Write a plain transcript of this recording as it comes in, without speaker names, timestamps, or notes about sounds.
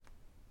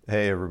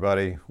Hey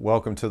everybody,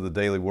 welcome to the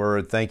Daily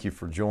Word. Thank you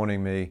for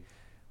joining me.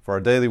 For our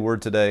daily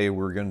word today,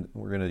 we're going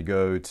to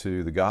go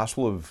to the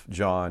Gospel of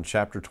John,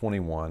 chapter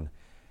 21,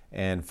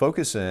 and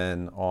focus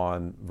in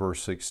on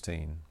verse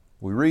 16.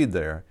 We read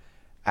there,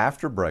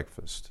 after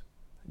breakfast,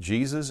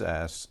 Jesus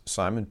asked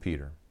Simon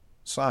Peter,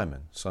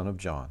 "Simon, son of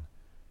John,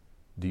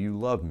 do you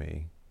love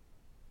me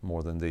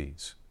more than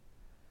these?"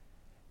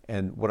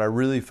 And what I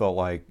really felt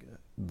like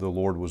the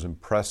Lord was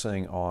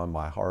impressing on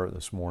my heart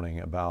this morning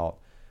about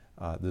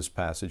this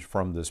passage,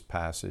 from this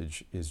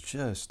passage, is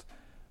just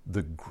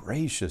the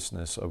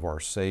graciousness of our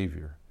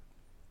Savior.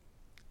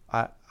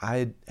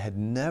 I'd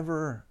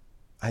never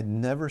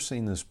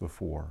seen this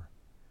before,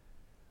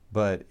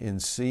 but in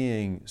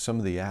seeing some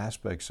of the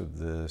aspects of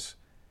this,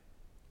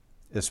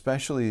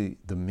 especially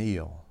the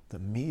meal,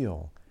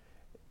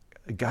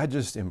 God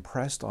just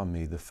impressed on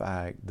me the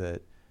fact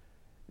that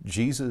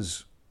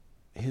Jesus,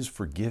 His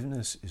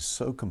forgiveness is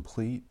so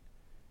complete,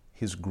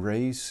 His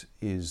grace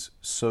is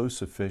so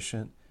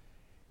sufficient,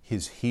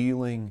 His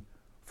healing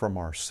from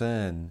our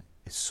sin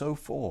is so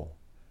full,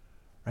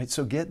 right?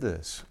 So get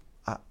this.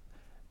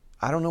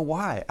 I don't know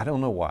why.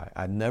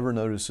 I never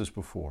noticed this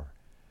before.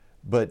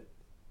 But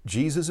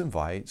Jesus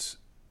invites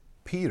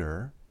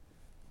Peter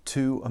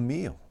to a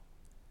meal.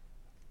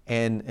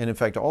 And in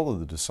fact, all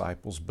of the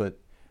disciples, but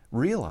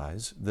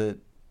realize that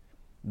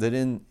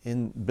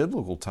in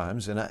biblical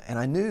times, and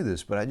I knew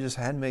this, but I just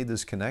hadn't made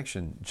this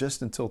connection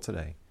just until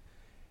today.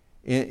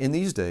 In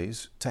these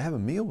days, to have a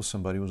meal with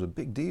somebody was a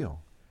big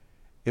deal.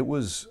 It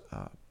was,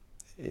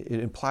 it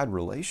implied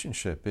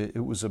relationship.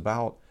 It was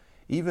about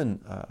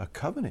even a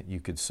covenant, you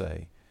could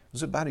say. It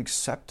was about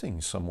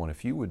accepting someone.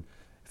 If you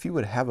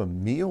would have a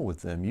meal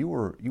with them, you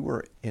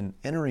were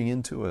entering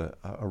into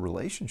a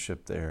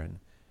relationship there.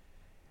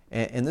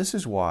 And this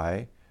is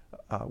why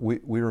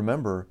we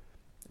remember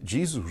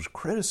Jesus was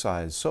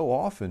criticized so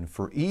often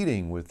for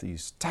eating with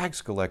these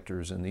tax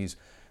collectors and these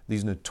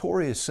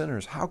notorious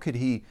sinners. How could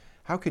he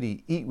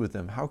eat with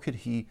them? How could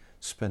he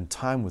spend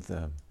time with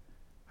them?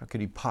 How could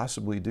he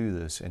possibly do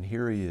this? And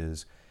here he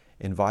is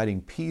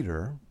inviting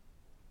Peter,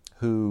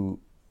 who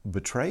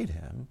betrayed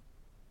him,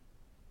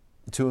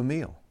 to a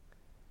meal.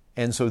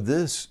 And so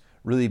this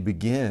really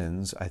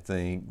begins, I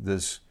think,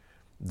 this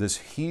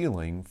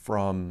healing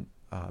from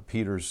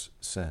Peter's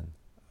sin.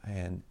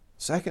 And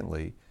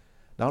secondly,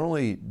 not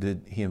only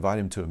did he invite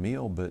him to a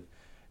meal, but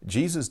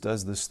Jesus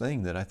does this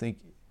thing that I think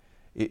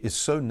is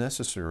so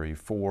necessary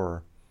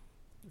for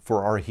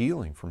our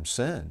healing from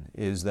sin,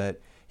 is that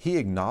he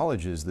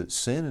acknowledges that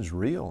sin is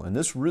real, and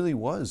this really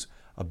was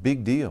a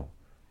big deal.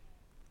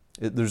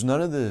 There's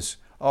none of this,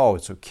 "Oh,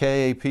 it's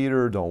okay,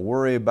 Peter, don't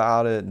worry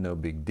about it, no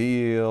big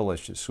deal,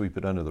 let's just sweep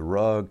it under the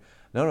rug."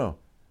 No.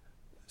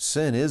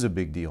 Sin is a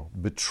big deal.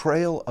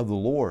 Betrayal of the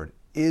Lord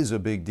is a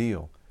big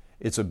deal.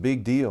 It's a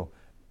big deal.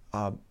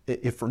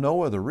 If for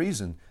no other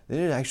reason,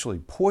 then it actually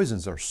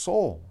poisons our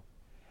soul.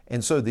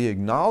 And so the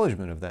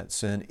acknowledgement of that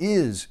sin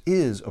is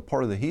a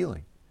part of the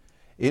healing.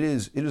 It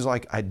is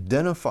like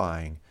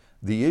identifying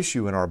the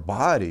issue in our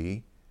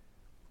body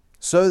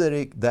so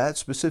that that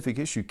specific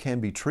issue can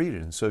be treated.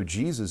 And so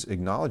Jesus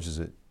acknowledges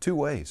it two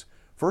ways.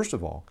 First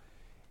of all,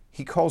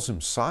 he calls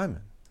him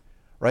Simon,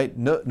 right?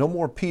 No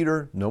more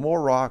Peter, no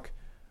more rock.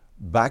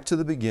 Back to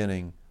the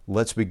beginning.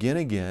 Let's begin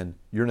again.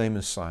 Your name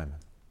is Simon.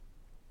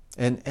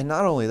 And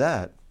not only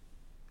that,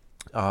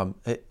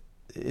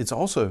 it's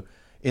also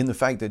in the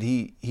fact that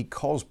he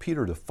calls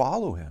Peter to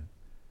follow him.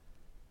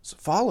 So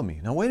follow me.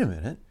 Now wait a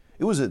minute.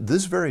 It was at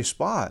this very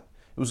spot,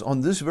 it was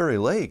on this very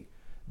lake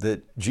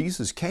that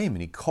Jesus came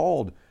and he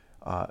called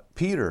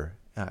Peter,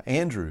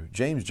 Andrew,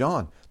 James,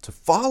 John to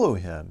follow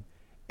him.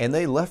 And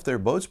they left their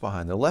boats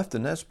behind. They left the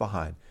nets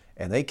behind.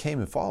 And they came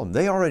and followed him.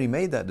 They already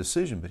made that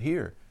decision. But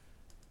here,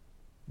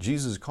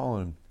 Jesus is calling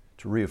them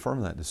to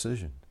reaffirm that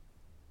decision.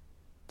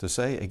 To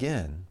say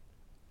again,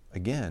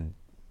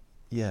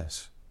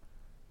 yes,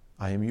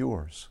 I am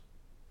yours.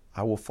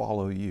 I will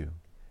follow you.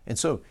 And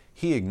so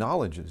he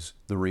acknowledges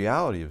the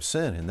reality of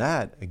sin, and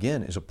that,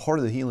 again, is a part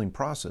of the healing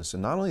process.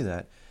 And not only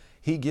that,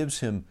 he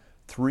gives him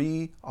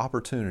 3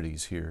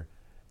 opportunities here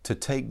to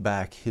take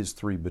back his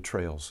 3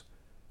 betrayals.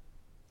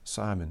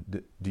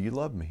 Simon, do you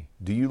love me?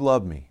 Do you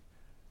love me?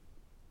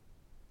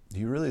 Do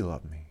you really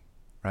love me?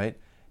 Right?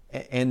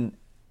 And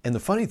the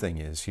funny thing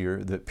is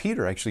here that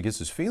Peter actually gets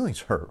his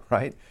feelings hurt,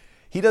 right?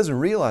 He doesn't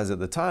realize at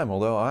the time,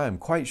 although I am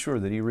quite sure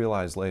that he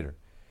realized later.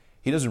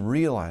 He doesn't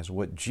realize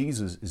what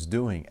Jesus is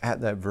doing at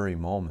that very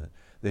moment,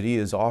 that he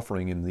is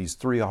offering him these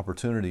 3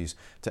 opportunities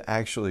to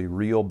actually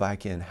reel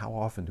back in. How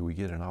often do we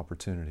get an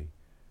opportunity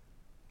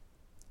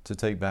to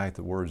take back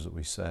the words that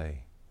we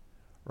say,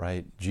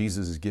 right?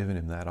 Jesus is giving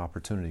him that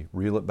opportunity.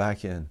 Reel it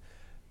back in.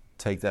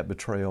 Take that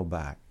betrayal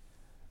back.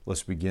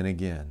 Let's begin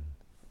again.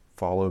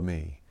 Follow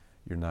me.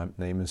 Your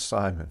name is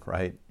Simon,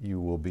 right?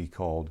 You will be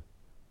called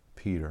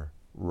Peter,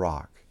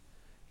 rock.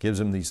 Gives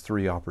him these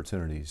 3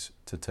 opportunities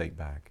to take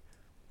back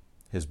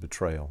his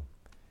betrayal.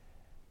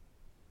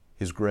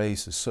 His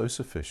grace is so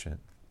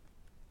sufficient.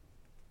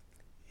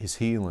 His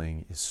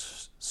healing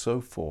is so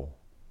full.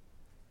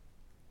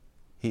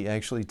 He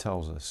actually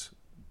tells us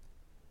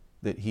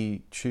that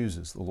He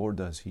chooses, the Lord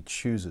does, He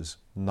chooses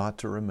not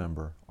to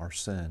remember our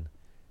sin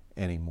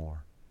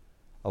anymore.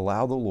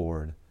 Allow the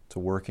Lord to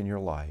work in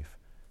your life,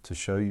 to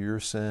show you your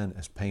sin,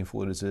 as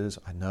painful as it is.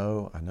 I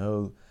know,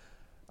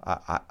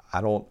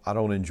 I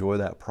don't enjoy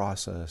that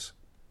process,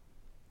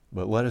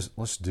 but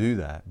let's do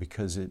that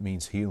because it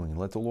means healing.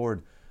 Let the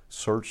Lord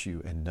search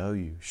you and know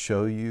you,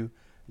 show you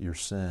your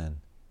sin,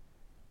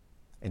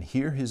 and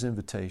hear His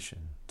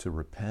invitation to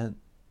repent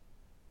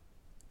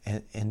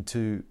and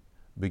to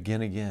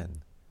begin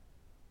again,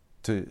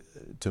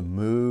 to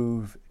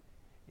move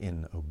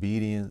in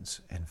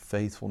obedience and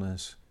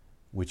faithfulness,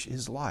 which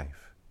is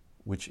life,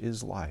 which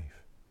is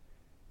life.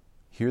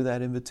 Hear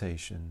that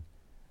invitation,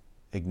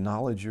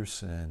 acknowledge your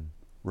sin,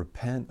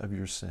 repent of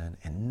your sin,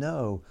 and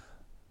know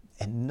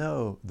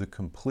the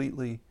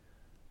complete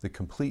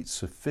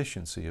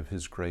sufficiency of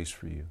His grace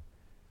for you.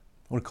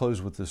 I want to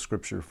close with this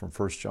scripture from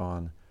 1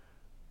 John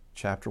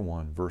chapter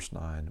 1, verse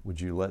 9. Would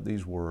you let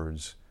these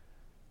words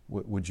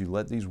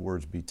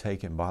be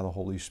taken by the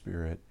Holy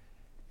Spirit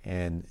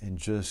and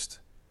just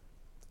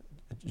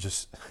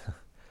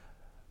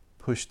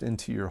pushed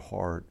into your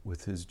heart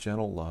with His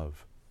gentle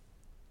love,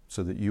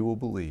 so that you will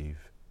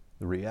believe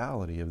the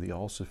reality of the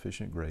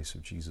all-sufficient grace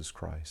of Jesus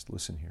Christ.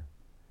 Listen here.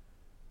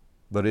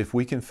 But if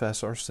we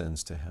confess our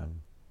sins to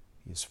Him,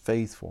 He is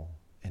faithful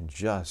and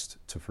just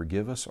to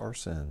forgive us our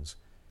sins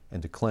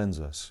and to cleanse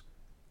us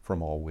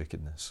from all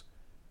wickedness.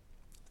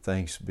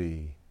 Thanks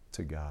be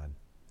to God.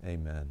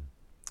 Amen.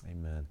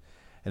 Amen.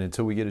 And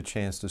until we get a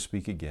chance to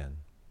speak again,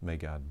 may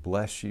God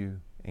bless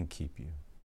you and keep you.